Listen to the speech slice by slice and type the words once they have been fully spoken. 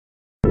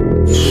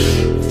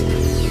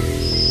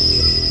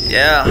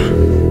Yeah.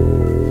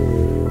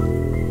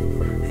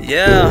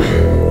 Yeah.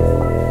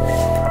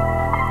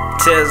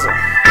 Tizzle.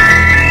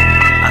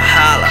 I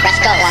holla. Let's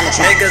go on the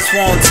track. Niggas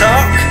won't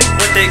talk,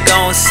 what they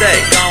gon' say?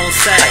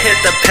 I hit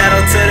the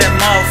pedal to that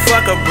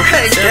motherfucker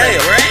break.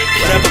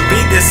 Whatever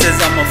beat this is,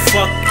 I'ma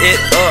fuck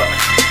it up.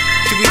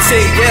 DBT,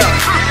 yeah.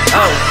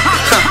 Oh,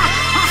 huh.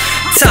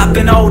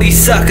 Topping all these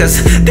suckers,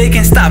 they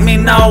can stop me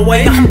no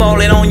way. I'm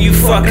ballin' on you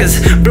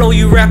fuckers, blow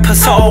you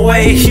rappers all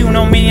way. You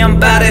know me, I'm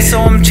bout it, so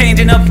I'm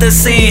changing up the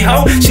scene.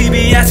 Ho, she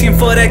be asking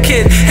for that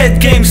kid,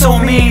 head game so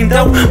mean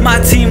though.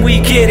 My team,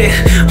 we get it,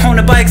 on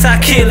the bikes I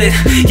kill it.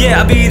 Yeah,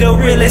 I be the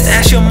realest,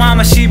 ask your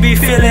mama, she be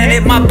feeling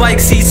it. My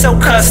bike seat so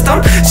custom,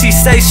 she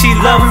say she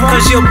love him,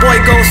 cause your boy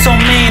goes so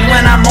mean.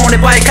 When I'm on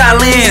the bike I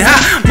lean,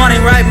 ha.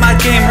 Money right, my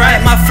game right,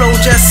 my flow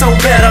just so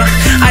better.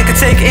 I could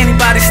take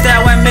anybody's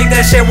style and make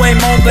that shit way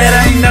more better.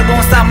 Ain't never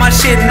gonna stop my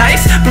shit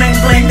nice. Bling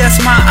bling, that's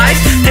my ice.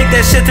 Take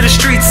that shit to the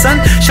streets, son.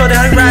 Show that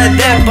I ride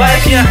that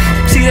bike, yeah.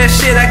 See that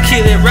shit, I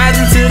kill it,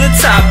 rising to the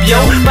top, yo.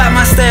 Buy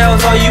my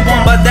styles all you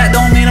want, but that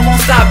don't mean I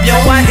won't stop, yo.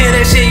 I hear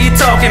that shit you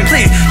talking,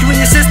 please. You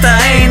and your sister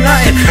ain't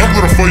nothing. I'm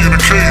gonna fight you in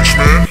a cage,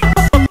 man.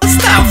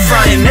 Stop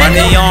frontin',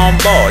 nigga. Money on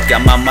board,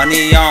 got my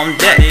money on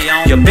deck.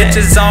 Your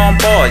bitches on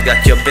board,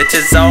 got your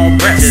bitches on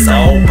breast.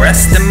 Oh,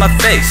 breast in my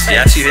face,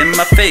 yeah, she's in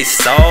my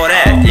face, all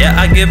that. Yeah,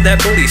 I give that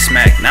booty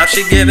smack, now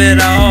she give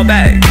it all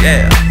back,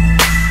 yeah.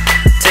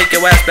 Take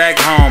your ass back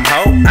home,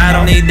 ho. I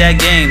don't need that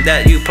game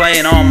that you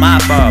playing on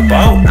my bar,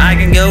 bo. I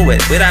can go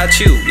it without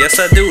you, yes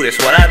I do, this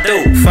what I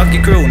do. Fuck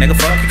your crew, nigga,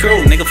 fuck your crew,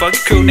 nigga, fuck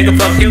your crew, nigga,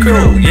 fuck your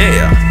crew,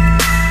 yeah.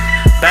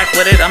 Back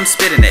with it, I'm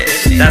spitting it.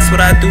 That's what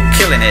I do,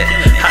 killing it.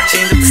 I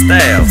change up the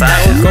styles.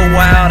 I don't go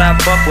wild, I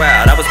buck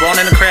wild. I was born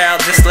in the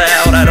crowd, just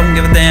loud. I don't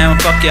give a damn,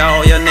 fuck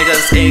y'all. Your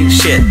niggas ain't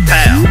shit.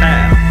 Pow.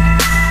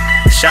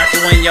 Shot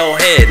you in your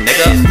head,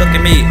 nigga. Look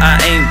at me, I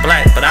ain't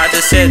black, but I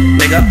just said,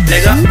 nigga.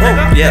 Oh,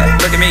 yeah,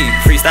 look at me,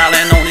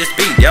 freestyling on this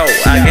beat, yo.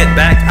 I get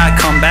back, I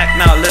come back,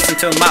 now listen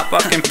to my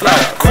fucking flow.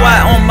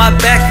 Quiet on my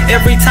back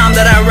every time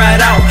that I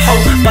ride out, ho.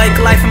 Bike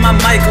life and my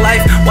mic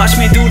life, watch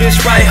me do this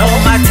right, ho.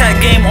 My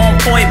tag game on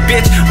point,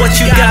 bitch. What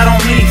you got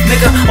on me,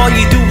 nigga? All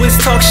you do is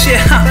talk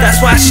shit, huh? That's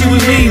why she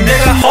with me,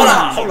 nigga. Hold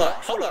up.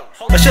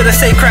 Or should I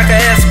say crack a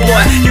ass, boy?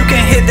 You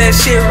can hit that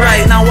shit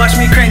right, now watch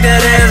me crank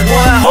that ass,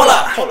 boy. Hold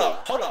up.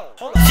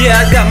 Yeah,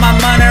 I got my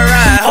money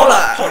right. Hold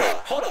up.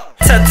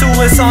 Tattoo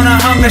is on a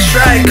hunger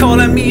strike.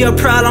 Calling me a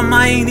problem,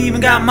 I ain't even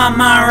got my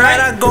mind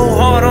right. I go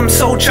hard, I'm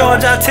so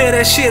charged, I tear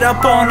that shit up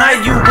all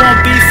night. You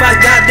want beef, I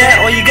got that.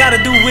 All you gotta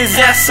do is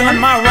ask,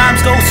 son. My rhymes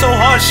go so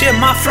hard, shit,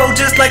 my flow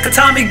just like a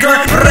Tommy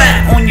gun.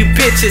 Rat on you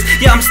bitches,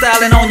 yeah, I'm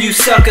styling on you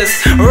suckers.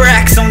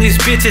 Racks on these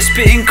bitches,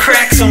 spitting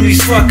cracks on these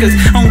fuckers.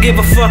 I don't give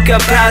a fuck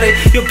about it.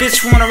 Your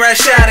bitch wanna ride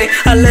shotty,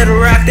 I let her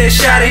rock that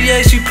shotty.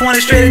 Yeah, she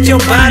pointed straight at your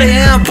body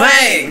and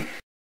bang.